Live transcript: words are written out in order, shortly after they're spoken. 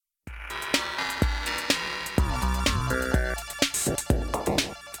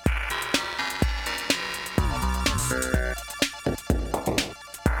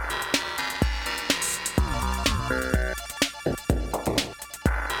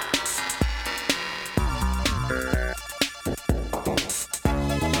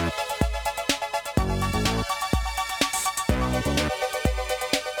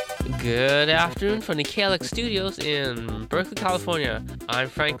Good afternoon from the KLX studios in Berkeley, California. I'm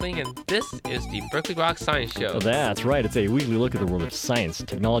Frank Ling, and this is the Berkeley Grok Science Show. That's right. It's a weekly look at the world of science,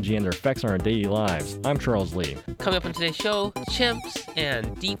 technology, and their effects on our daily lives. I'm Charles Lee. Coming up on today's show, chimps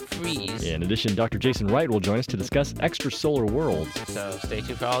and deep freeze. In addition, Dr. Jason Wright will join us to discuss extrasolar worlds. So stay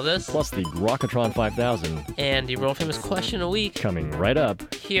tuned for all this. Plus the Grokatron 5000. And the world-famous question a week. Coming right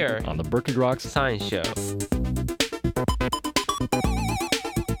up here on the Berkeley Grok Science Show.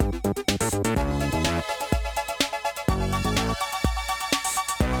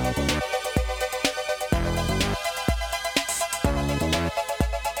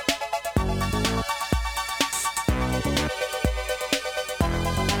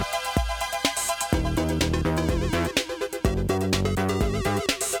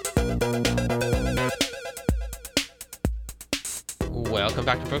 Welcome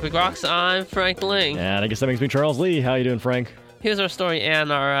back to Berkeley Groks. I'm Frank Ling. And I guess that makes me Charles Lee. How you doing, Frank? Here's our story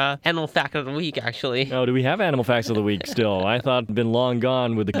and our animal fact of the week, actually. Oh, do we have animal facts of the week still? I thought it'd been long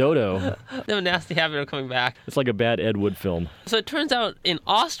gone with the dodo. They have a nasty habit of coming back. It's like a bad Ed Wood film. So it turns out in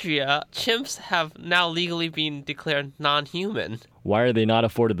Austria, chimps have now legally been declared non-human. Why are they not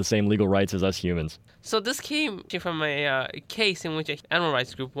afforded the same legal rights as us humans? So this came from a case in which an animal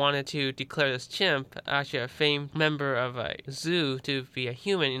rights group wanted to declare this chimp, actually a famed member of a zoo, to be a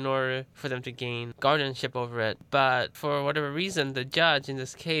human in order for them to gain guardianship over it. But for whatever reason, the judge in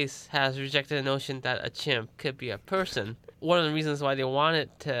this case has rejected the notion that a chimp could be a person. One of the reasons why they wanted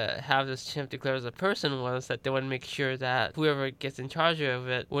to have this chimp declared as a person was that they wanted to make sure that whoever gets in charge of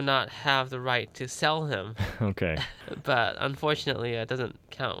it will not have the right to sell him. Okay. But unfortunately, it doesn't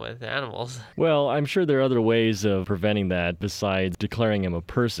count with animals. Well, I'm sure there are other ways of preventing that besides declaring him a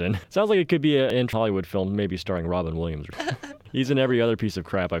person. Sounds like it could be an Hollywood film, maybe starring Robin Williams. He's in every other piece of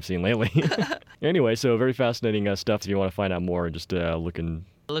crap I've seen lately. Anyway, so very fascinating stuff. If you want to find out more, just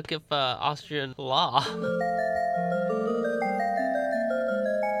look up Austrian law.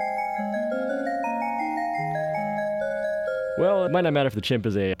 Well, it might not matter if the chimp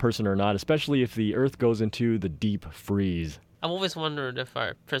is a person or not, especially if the Earth goes into the deep freeze. I've always wondered if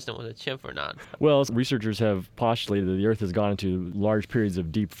our president was a chimp or not. Well, researchers have postulated that the Earth has gone into large periods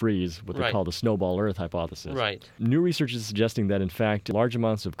of deep freeze, what they call the snowball Earth hypothesis. Right. New research is suggesting that, in fact, large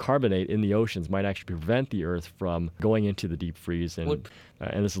amounts of carbonate in the oceans might actually prevent the Earth from going into the deep freeze.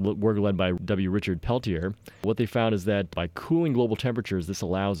 And this is work led by W. Richard Peltier. What they found is that by cooling global temperatures, this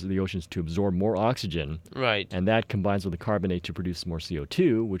allows the oceans to absorb more oxygen. Right. And that combines with the carbonate to produce more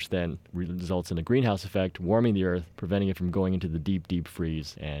CO2, which then results in a greenhouse effect, warming the Earth, preventing it from going into the deep, deep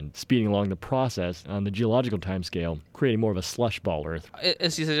freeze, and speeding along the process on the geological timescale, creating more of a slush ball Earth.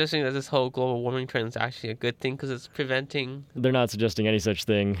 Is he suggesting that this whole global warming trend is actually a good thing because it's preventing... They're not suggesting any such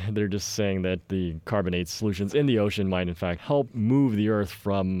thing. They're just saying that the carbonate solutions in the ocean might, in fact, help move the Earth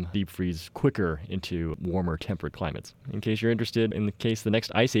from deep freeze quicker into warmer temperate climates. In case you're interested, in the case the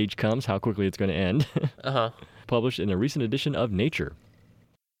next ice age comes, how quickly it's going to end. Published in a recent edition of Nature.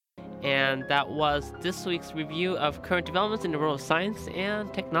 And that was this week's review of current developments in the world of science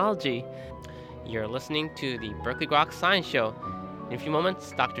and technology. You're listening to the Berkeley Grok Science Show. In a few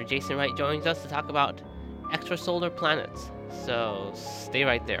moments, Dr. Jason Wright joins us to talk about extrasolar planets. So stay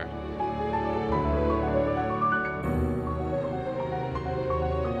right there.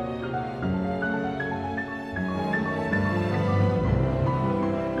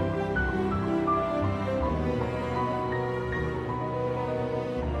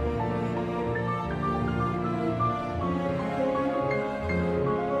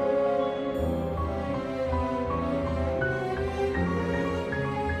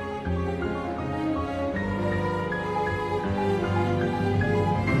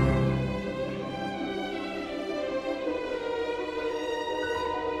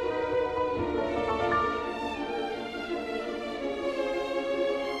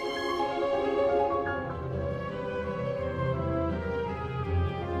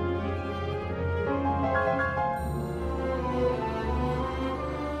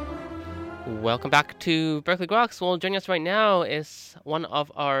 Welcome back to Berkeley Groks. Well, joining us right now is one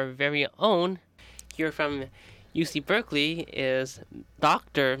of our very own here from UC Berkeley is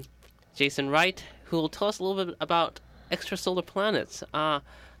Dr. Jason Wright, who will tell us a little bit about extrasolar planets.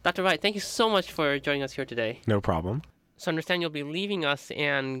 Dr. Wright, thank you so much for joining us here today. No problem. So I understand you'll be leaving us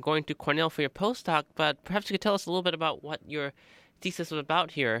and going to Cornell for your postdoc, but perhaps you could tell us a little bit about what your thesis was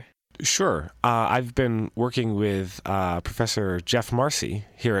about here. Sure. I've been working with Professor Jeff Marcy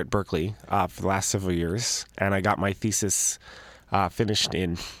here at Berkeley for the last several years, and I got my thesis finished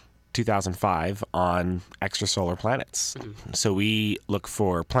in 2005 on extrasolar planets. So we look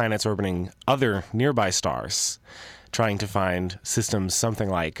for planets orbiting other nearby stars trying to find systems something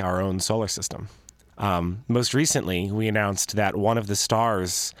like our own solar system. Most recently, we announced that one of the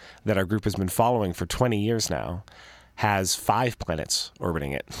stars that our group has been following for 20 years now has 5 planets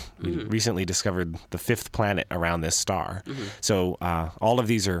orbiting it. We recently discovered the 5th planet around this star. So all of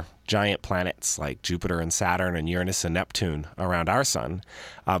these are giant planets like Jupiter and Saturn and Uranus and Neptune around our sun.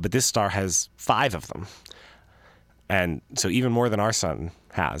 But this star has 5 of them. And so even more than our sun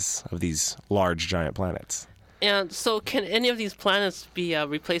has of these large giant planets. And so can any of these planets be a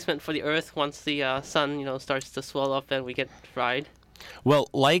replacement for the Earth once the sun, starts to swell up and we get fried? Well,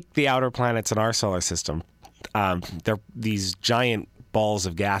 like the outer planets in our solar system, they're these giant balls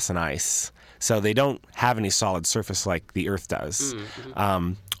of gas and ice, so they don't have any solid surface like the Earth does.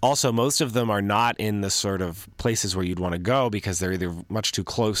 Also, most of them are not in the sort of places where you'd want to go because they're either much too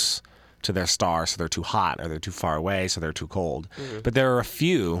close to their star, so they're too hot, or they're too far away, so they're too cold. But there are a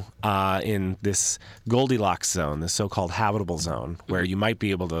few in this Goldilocks zone, this so-called habitable zone, where you might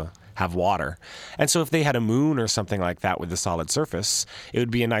be able to have water. And so if they had a moon or something like that with a solid surface, it would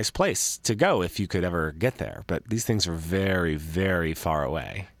be a nice place to go if you could ever get there. But these things are very, very far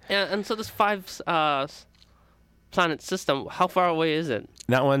away. And so this 5 planet system, how far away is it?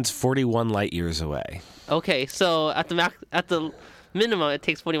 That one's 41 light years away. Okay, so at the minimum, it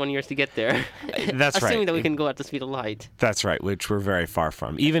takes 41 years to get there. That's right. Assuming that we can go at the speed of light. That's right, which we're very far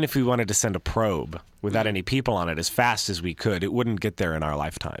from. Even if we wanted to send a probe without any people on it as fast as we could, it wouldn't get there in our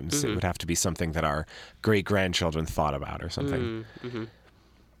lifetimes. It would have to be something that our great-grandchildren thought about or something.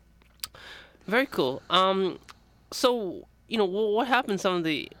 Very cool. So, what happened to some of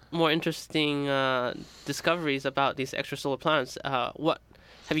the more interesting discoveries about these extrasolar planets?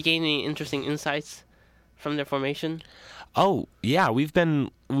 Have you gained any interesting insights from their formation? Oh, yeah. We've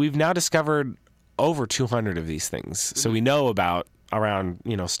now discovered over 200 of these things. So we know about around,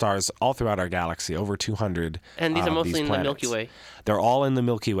 stars all throughout our galaxy, over 200. And these are mostly in planets. the Milky Way. They're all in the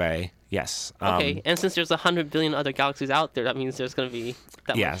Milky Way, yes. Okay, and since there's 100 billion other galaxies out there, that means there's going to be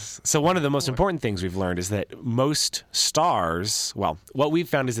that Yes. So one of the most important things we've learned is that most stars, well, what we've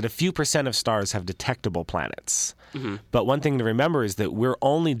found is that a few % of stars have detectable planets. But one thing to remember is that we're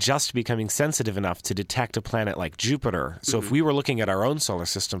only just becoming sensitive enough to detect a planet like Jupiter. So if we were looking at our own solar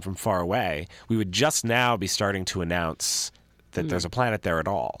system from far away, we would just now be starting to announce that there's a planet there at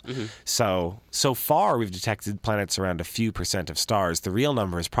all. So far we've detected planets around a few % of stars. The real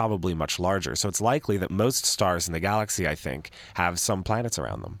number is probably much larger. So it's likely that most stars in the galaxy, I think, have some planets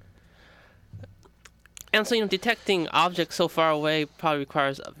around them. And so, detecting objects so far away probably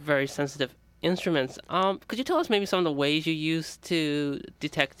requires very sensitive instruments. Could you tell us maybe some of the ways you use to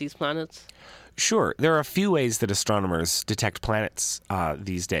detect these planets? Sure. There are a few ways that astronomers detect planets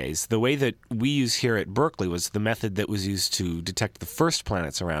these days. The way that we use here at Berkeley was the method that was used to detect the first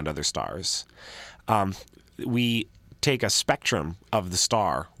planets around other stars. We take a spectrum of the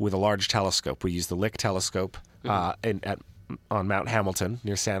star with a large telescope. We use the Lick telescope on Mount Hamilton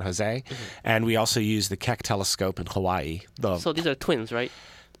near San Jose, and we also use the Keck telescope in Hawaii. So these are twins, right?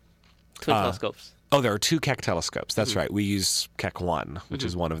 Twin telescopes. Oh, there are 2 Keck telescopes. That's right. We use Keck 1, which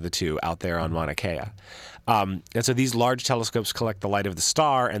is one of the 2 out there on Mauna Kea. And so these large telescopes collect the light of the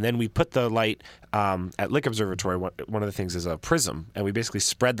star, and then we put the light at Lick Observatory. One of the things is a prism, and we basically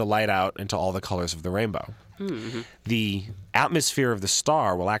spread the light out into all the colors of the rainbow. The atmosphere of the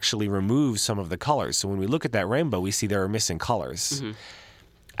star will actually remove some of the colors. So when we look at that rainbow, we see there are missing colors.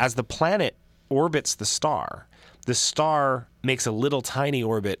 As the planet orbits the star makes a little tiny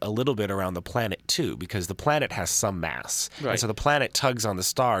orbit a little bit around the planet too, because the planet has some mass. Right. And so the planet tugs on the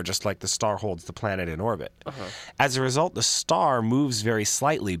star just like the star holds the planet in orbit. As a result, the star moves very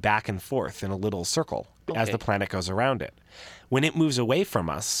slightly back and forth in a little circle as the planet goes around it. When it moves away from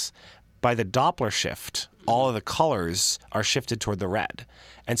us, by the Doppler shift, all of the colors are shifted toward the red.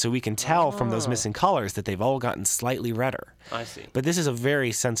 And so we can tell from those missing colors that they've all gotten slightly redder. I see. But this is a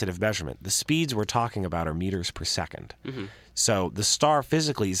very sensitive measurement. The speeds we're talking about are meters per second. So the star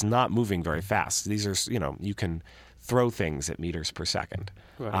physically is not moving very fast. These are, you can throw things at meters per second.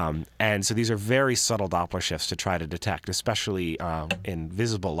 Right. And so these are very subtle Doppler shifts to try to detect, especially in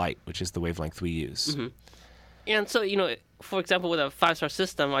visible light, which is the wavelength we use. And so, for example, with a 5-star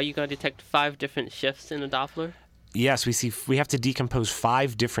system, are you going to detect 5 different shifts in the Doppler? Yes, we have to decompose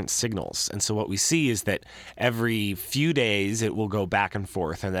 5 different signals. And so what we see is that every few days it will go back and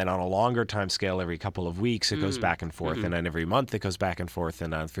forth. And then on a longer time scale, every couple of weeks it goes back and forth. And then every month it goes back and forth.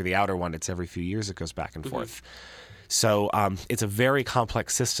 And for the outer one, it's every few years it goes back and forth. So it's a very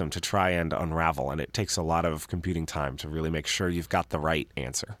complex system to try and unravel. And it takes a lot of computing time to really make sure you've got the right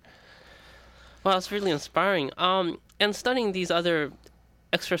answer. Well, it's really inspiring. And studying these other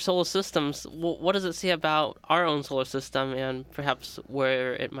extrasolar systems, what does it say about our own solar system and perhaps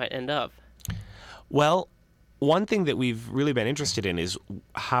where it might end up? Well, one thing that we've really been interested in is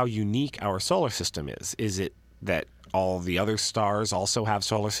how unique our solar system is. Is it that all the other stars also have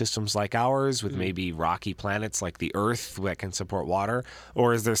solar systems like ours with maybe rocky planets like the Earth that can support water?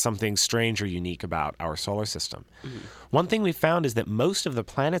 Or is there something strange or unique about our solar system? One thing we found is that most of the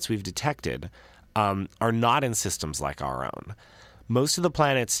planets we've detected are not in systems like our own. Most of the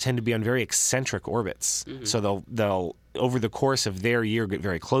planets tend to be on very eccentric orbits. So they'll, over the course of their year, get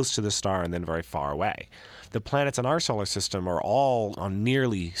very close to the star and then very far away. The planets in our solar system are all on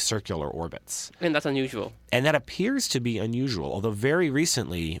nearly circular orbits. And that's unusual. And that appears to be unusual, although very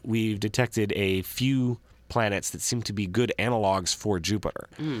recently we've detected a few planets that seem to be good analogs for Jupiter.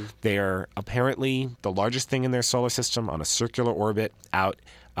 They are apparently the largest thing in their solar system on a circular orbit out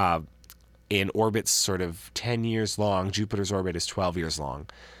in orbits sort of 10 years long. Jupiter's orbit is 12 years long.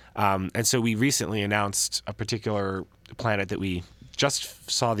 And so we recently announced a particular planet that we just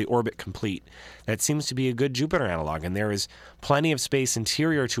saw the orbit complete that seems to be a good Jupiter analog, and there is plenty of space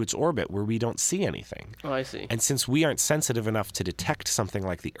interior to its orbit where we don't see anything. Oh, I see. And since we aren't sensitive enough to detect something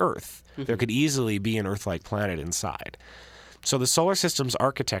like the Earth, there could easily be an Earth-like planet inside. So the solar system's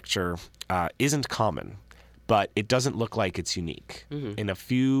architecture isn't common, but it doesn't look like it's unique. In a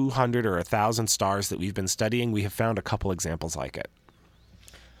few hundred or 1,000 stars that we've been studying, we have found a couple examples like it.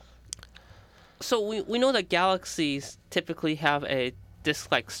 So we know that galaxies typically have a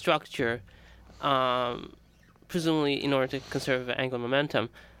disk-like structure, presumably in order to conserve angular momentum.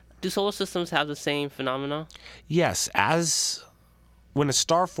 Do solar systems have the same phenomena? Yes, when a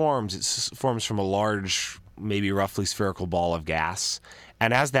star forms, it forms from a large, maybe roughly spherical ball of gas.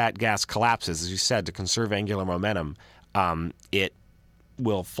 And as that gas collapses, as you said, to conserve angular momentum, it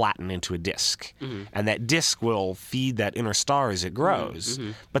will flatten into a disk. And that disk will feed that inner star as it grows.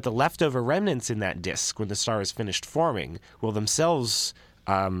 But the leftover remnants in that disk, when the star is finished forming, will themselves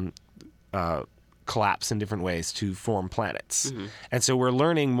collapse in different ways to form planets. And so we're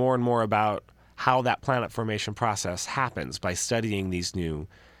learning more and more about how that planet formation process happens by studying these new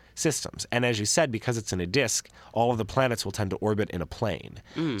systems. And as you said, because it's in a disk, all of the planets will tend to orbit in a plane.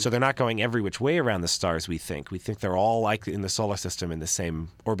 So they're not going every which way around the stars, we think. We think they're all like in the solar system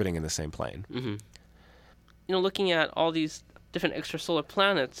orbiting in the same plane. Looking at all these different extrasolar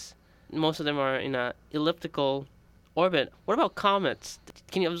planets, most of them are in an elliptical orbit. What about comets?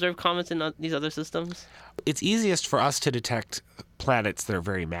 Can you observe comets in these other systems? It's easiest for us to detect planets that are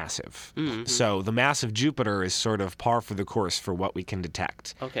very massive. So the mass of Jupiter is sort of par for the course for what we can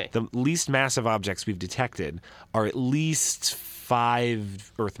detect. Okay. The least massive objects we've detected are at least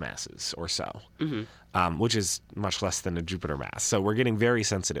 5 Earth masses or so, which is much less than a Jupiter mass. So we're getting very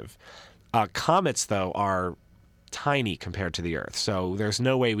sensitive. Comets, though, are tiny compared to the Earth. So there's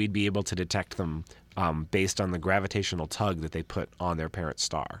no way we'd be able to detect them based on the gravitational tug that they put on their parent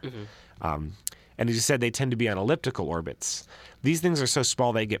star. And as you said, they tend to be on elliptical orbits. These things are so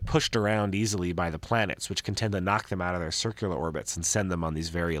small they get pushed around easily by the planets, which can tend to knock them out of their circular orbits and send them on these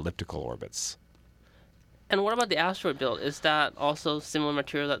very elliptical orbits. And what about the asteroid belt? Is that also similar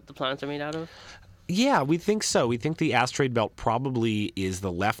material that the planets are made out of? Yeah, we think so. We think the asteroid belt probably is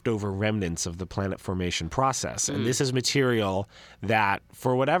the leftover remnants of the planet formation process. And this is material that,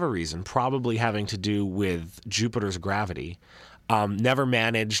 for whatever reason, probably having to do with Jupiter's gravity, never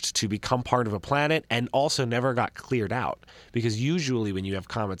managed to become part of a planet and also never got cleared out. Because usually when you have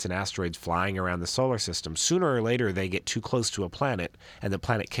comets and asteroids flying around the solar system, sooner or later they get too close to a planet and the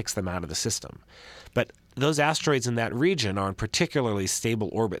planet kicks them out of the system. But those asteroids in that region are in particularly stable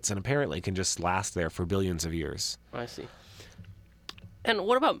orbits and apparently can just last there for billions of years. I see. And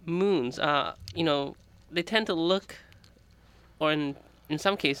what about moons? They tend to look, or in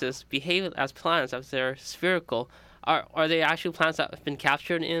some cases, behave as planets as they're spherical. Are they actually planets that have been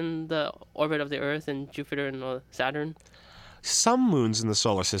captured in the orbit of the Earth and Jupiter and Saturn? Some moons in the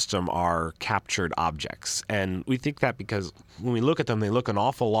solar system are captured objects, and we think that because when we look at them, they look an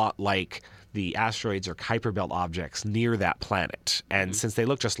awful lot like the asteroids or Kuiper Belt objects near that planet. And since they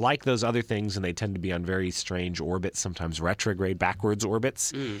look just like those other things and they tend to be on very strange orbits, sometimes retrograde backwards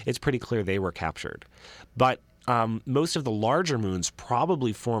orbits, it's pretty clear they were captured. But most of the larger moons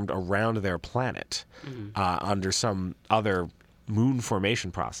probably formed around their planet under some other moon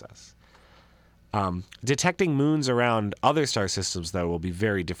formation process. Detecting moons around other star systems, though, will be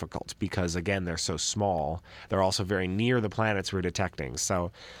very difficult because, again, they're so small. They're also very near the planets we're detecting.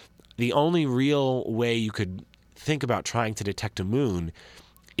 So the only real way you could think about trying to detect a moon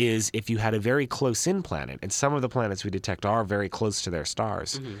is if you had a very close-in planet, and some of the planets we detect are very close to their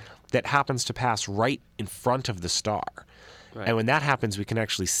stars, that happens to pass right in front of the star. Right. And when that happens, we can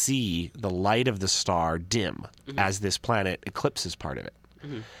actually see the light of the star dim as this planet eclipses part of it.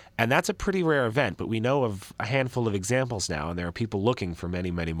 And that's a pretty rare event, but we know of a handful of examples now, and there are people looking for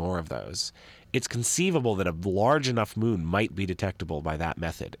many, many more of those. It's conceivable that a large enough moon might be detectable by that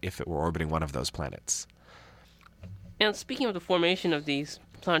method if it were orbiting one of those planets. And speaking of the formation of these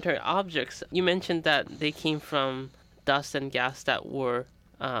planetary objects, you mentioned that they came from dust and gas that were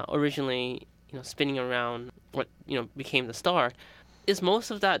originally, spinning around what became the star. Is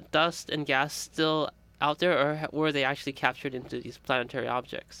most of that dust and gas still out there, or were they actually captured into these planetary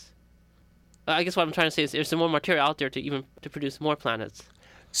objects? I guess what I'm trying to say is there more material out there to produce more planets?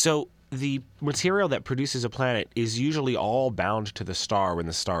 So the material that produces a planet is usually all bound to the star when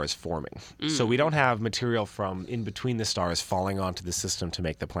the star is forming. So we don't have material from in between the stars falling onto the system to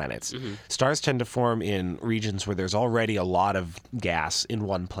make the planets. Stars tend to form in regions where there's already a lot of gas in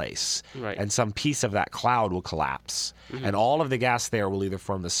one place. Right. And some piece of that cloud will collapse. And all of the gas there will either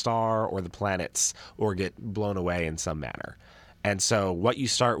form the star or the planets or get blown away in some manner. And so what you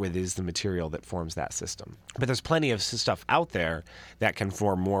start with is the material that forms that system. But there's plenty of stuff out there that can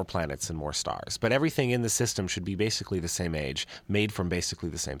form more planets and more stars. But everything in the system should be basically the same age, made from basically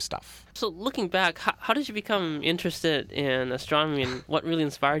the same stuff. So looking back, how did you become interested in astronomy, and what really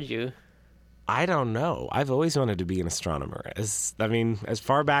inspired you? I don't know. I've always wanted to be an astronomer. As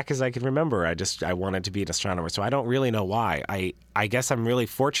far back as I can remember, I wanted to be an astronomer. So I don't really know why. I guess I'm really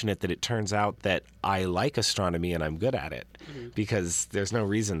fortunate that it turns out that I like astronomy and I'm good at it, because there's no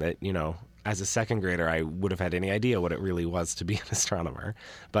reason that, as a second grader, I would have had any idea what it really was to be an astronomer.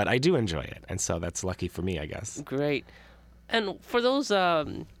 But I do enjoy it, and so that's lucky for me, I guess. Great. And for those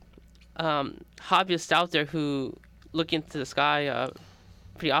hobbyists out there who look into the sky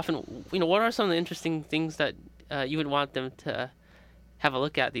pretty often, what are some of the interesting things that you would want them to have a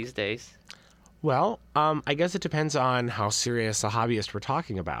look at these days? Well, I guess it depends on how serious a hobbyist we're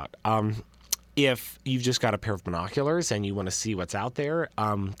talking about. If you've just got a pair of binoculars and you want to see what's out there,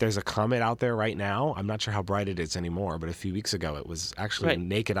 there's a comet out there right now. I'm not sure how bright it is anymore, but a few weeks ago it was actually a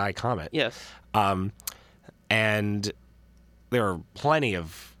naked eye comet. Yes. And there are plenty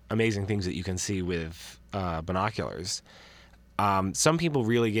of amazing things that you can see with binoculars. Some people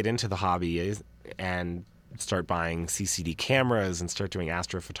really get into the hobby and start buying CCD cameras and start doing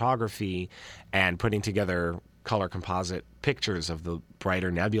astrophotography and putting together color composite pictures of the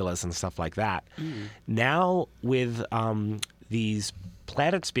brighter nebulas and stuff like that. Now, with these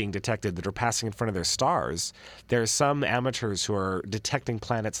planets being detected that are passing in front of their stars, there are some amateurs who are detecting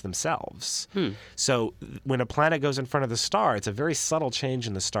planets themselves. So when a planet goes in front of the star, it's a very subtle change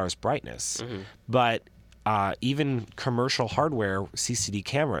in the star's brightness. But even commercial hardware CCD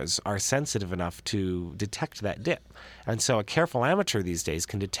cameras are sensitive enough to detect that dip. And so a careful amateur these days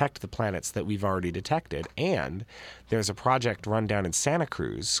can detect the planets that we've already detected. And there's a project run down in Santa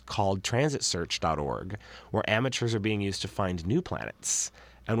Cruz called transitsearch.org, where amateurs are being used to find new planets.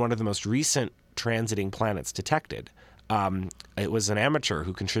 And one of the most recent transiting planets detected, it was an amateur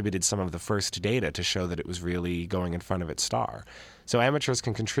who contributed some of the first data to show that it was really going in front of its star. So amateurs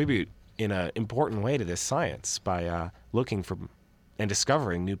can contribute in an important way to this science by looking for and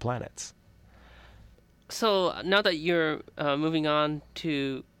discovering new planets. So now that you're moving on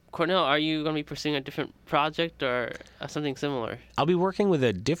to Cornell, are you going to be pursuing a different project or something similar? I'll be working with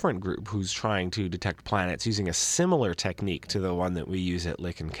a different group who's trying to detect planets using a similar technique to the one that we use at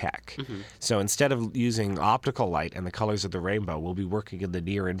Lick and Keck. So instead of using optical light and the colors of the rainbow, we'll be working in the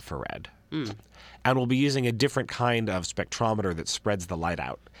near infrared. And we'll be using a different kind of spectrometer that spreads the light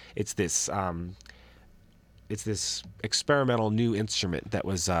out. It's this experimental new instrument that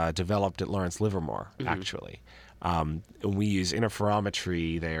was developed at Lawrence Livermore, actually. We use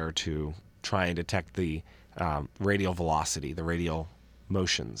interferometry there to try and detect the radial velocity, the radial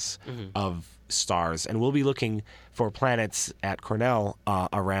motions of stars. And we'll be looking for planets at Cornell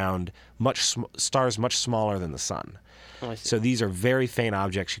around stars much smaller than the sun. Oh, I see. So these are very faint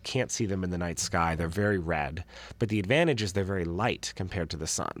objects. You can't see them in the night sky. They're very red. But the advantage is they're very light compared to the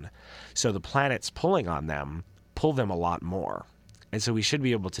sun. So the planets pulling on them pull them a lot more. And so we should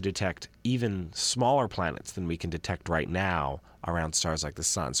be able to detect even smaller planets than we can detect right now around stars like the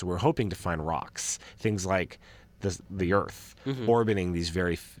sun. So we're hoping to find rocks, things like the Earth, orbiting these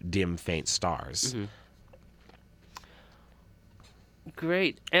very dim, faint stars.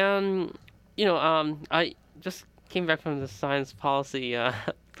 Great. And, I just came back from the science policy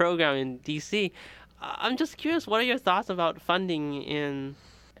program in D.C. I'm just curious, what are your thoughts about funding in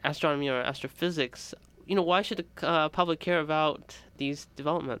astronomy or astrophysics? Why should the public care about these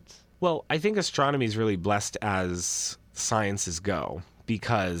developments? Well, I think astronomy is really blessed as sciences go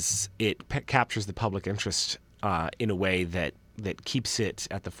because it captures the public interest in a way that keeps it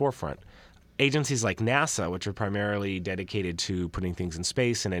at the forefront. Agencies like NASA, which are primarily dedicated to putting things in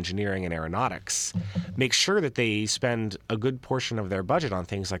space and engineering and aeronautics, make sure that they spend a good portion of their budget on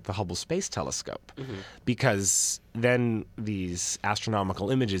things like the Hubble Space Telescope, because then these astronomical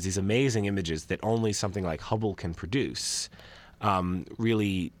images, these amazing images that only something like Hubble can produce,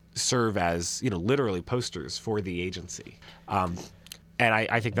 really serve as, literally posters for the agency. And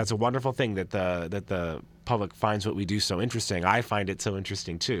I think that's a wonderful thing that the public finds what we do so interesting. I find it so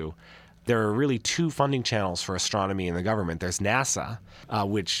interesting too. There are really two funding channels for astronomy in the government. There's NASA,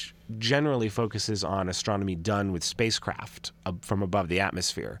 which generally focuses on astronomy done with spacecraft from above the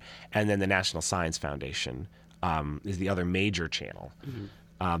atmosphere. And then the National Science Foundation is the other major channel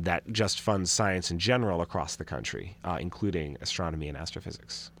that just funds science in general across the country, including astronomy and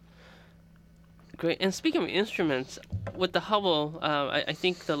astrophysics. Great. And speaking of instruments, with the Hubble, I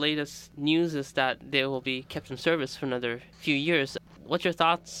think the latest news is that they will be kept in service for another few years. What's your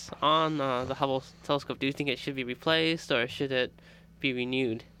thoughts on the Hubble telescope? Do you think it should be replaced or should it be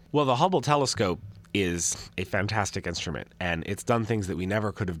renewed? Well, the Hubble telescope is a fantastic instrument, and it's done things that we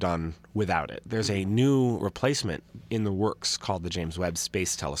never could have done without it. There's a new replacement in the works called the James Webb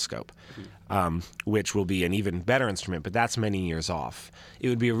Space Telescope, which will be an even better instrument, but that's many years off. It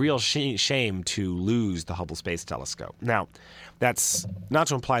would be a real shame to lose the Hubble Space Telescope. Now, that's not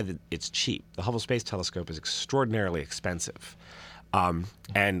to imply that it's cheap. The Hubble Space Telescope is extraordinarily expensive.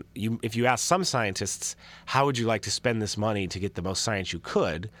 And if you ask some scientists, how would you like to spend this money to get the most science you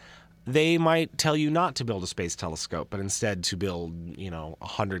could, they might tell you not to build a space telescope, but instead to build,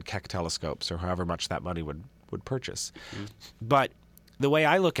 100 Keck telescopes or however much that money would purchase. But the way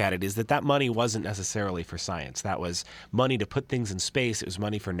I look at it is that money wasn't necessarily for science. That was money to put things in space. It was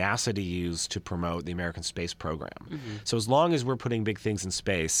money for NASA to use to promote the American space program. So as long as we're putting big things in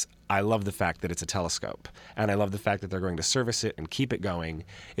space, I love the fact that it's a telescope. And I love the fact that they're going to service it and keep it going.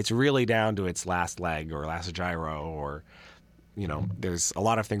 It's really down to its last leg or last gyro or, there's a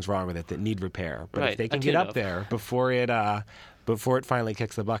lot of things wrong with it that need repair. But if they can get up there before it finally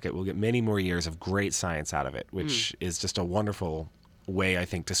kicks the bucket, we'll get many more years of great science out of it, which is just a wonderful way, I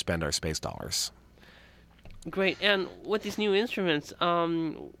think, to spend our space dollars. Great. And with these new instruments,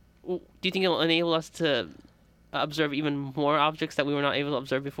 do you think it will enable us to observe even more objects that we were not able to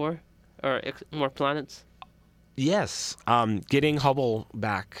observe before, or more planets? Yes. Getting Hubble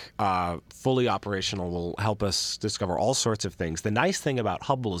back fully operational will help us discover all sorts of things. The nice thing about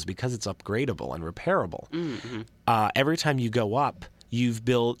Hubble is because it's upgradable and repairable, every time you go up, you've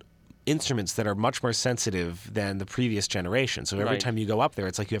built instruments that are much more sensitive than the previous generation. So every time you go up there,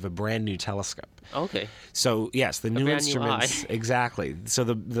 it's like you have a brand new telescope. Okay. So yes, the new instruments exactly. So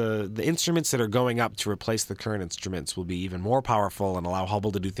the instruments that are going up to replace the current instruments will be even more powerful and allow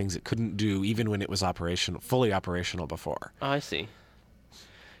Hubble to do things it couldn't do even when it was fully operational before. I see.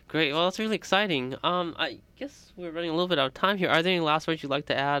 Great. Well, that's really exciting. I guess we're running a little bit out of time here. Are there any last words you'd like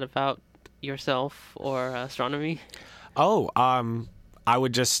to add about yourself or astronomy? I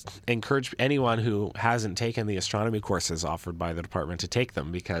would just encourage anyone who hasn't taken the astronomy courses offered by the department to take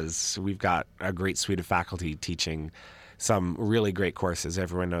them, because we've got a great suite of faculty teaching some really great courses.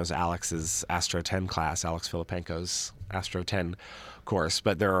 Everyone knows Alex's Astro 10 class, Alex Filipenko's Astro 10 course,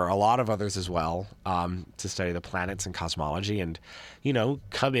 but there are a lot of others as well to study the planets and cosmology and,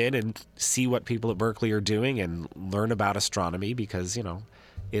 come in and see what people at Berkeley are doing and learn about astronomy because,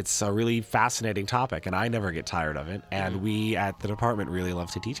 it's a really fascinating topic, and I never get tired of it, and we at the department really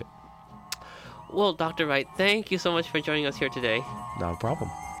love to teach it. Well, Dr. Wright, thank you so much for joining us here today. No problem.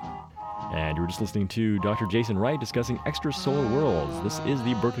 And you were just listening to Dr. Jason Wright discussing extrasolar worlds. This is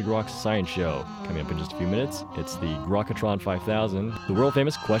the Berkeley Grok Science Show. Coming up in just a few minutes, it's the Grokatron 5000, the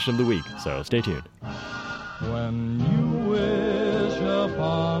world-famous question of the week, so stay tuned. When you wish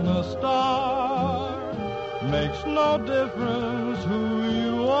upon a star, makes no difference who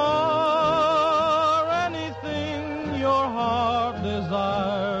you are. Anything your heart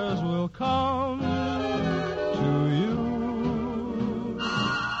desires will come to you.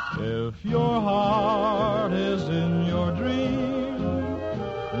 If your heart is in your dream,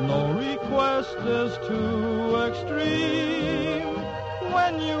 no request is too extreme.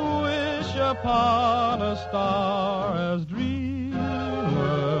 When you wish upon a star as dreamers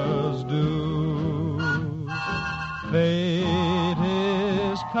do. Fate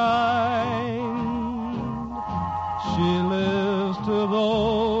is kind. She lives to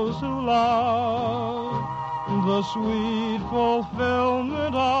those who love the sweet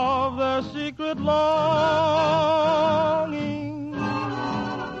fulfillment of their secret longing.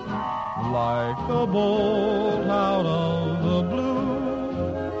 Like a bolt out of the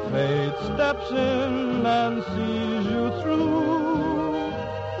blue, fate steps in and sees you through.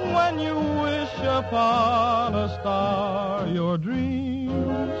 When you wish upon a star, your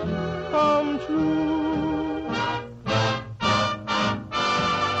dreams come true.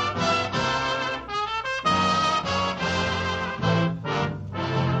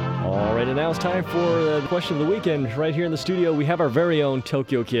 All right, and now it's time for the question of the weekend. Right here in the studio, we have our very own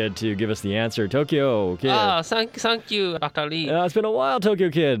Tokyo Kid to give us the answer. Tokyo Kid. Thank you, Dr. Lee. It's been a while, Tokyo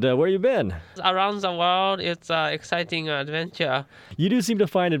Kid. Where you been? Around the world, it's an exciting adventure. You do seem to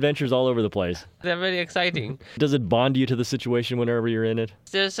find adventures all over the place. They're very exciting. Does it bond you to the situation whenever you're in it?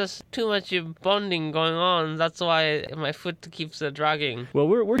 There's just too much bonding going on. That's why my foot keeps dragging. Well,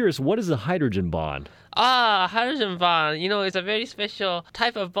 we're curious, what is a hydrogen bond? Hydrogen bond. It's a very special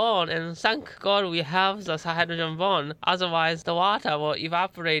type of bond, and thank God we have this hydrogen bond. Otherwise, the water will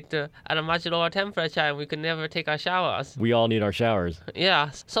evaporate at a much lower temperature, and we could never take our showers. We all need our showers.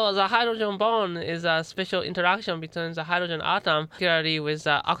 Yeah. So the hydrogen bond is a special interaction between the hydrogen atom, particularly with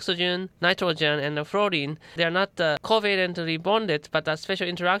oxygen, nitrogen, and the fluorine. They are not covalently bonded, but a special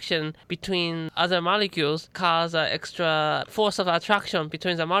interaction between other molecules cause extra force of attraction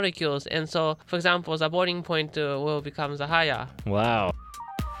between the molecules. And so, for example, the boiling point will become higher. Wow.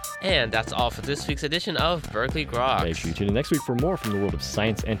 And that's all for this week's edition of Berkeley Groks. Make sure you tune in next week for more from the world of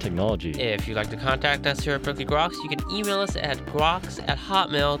science and technology. If you'd like to contact us here at Berkeley Groks, you can email us at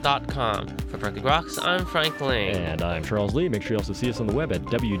groks@hotmail.com. For Berkeley Groks, I'm Frank Lane. And I'm Charles Lee. Make sure you also see us on the web at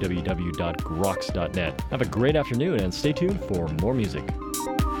www.groks.net. Have a great afternoon and stay tuned for more music.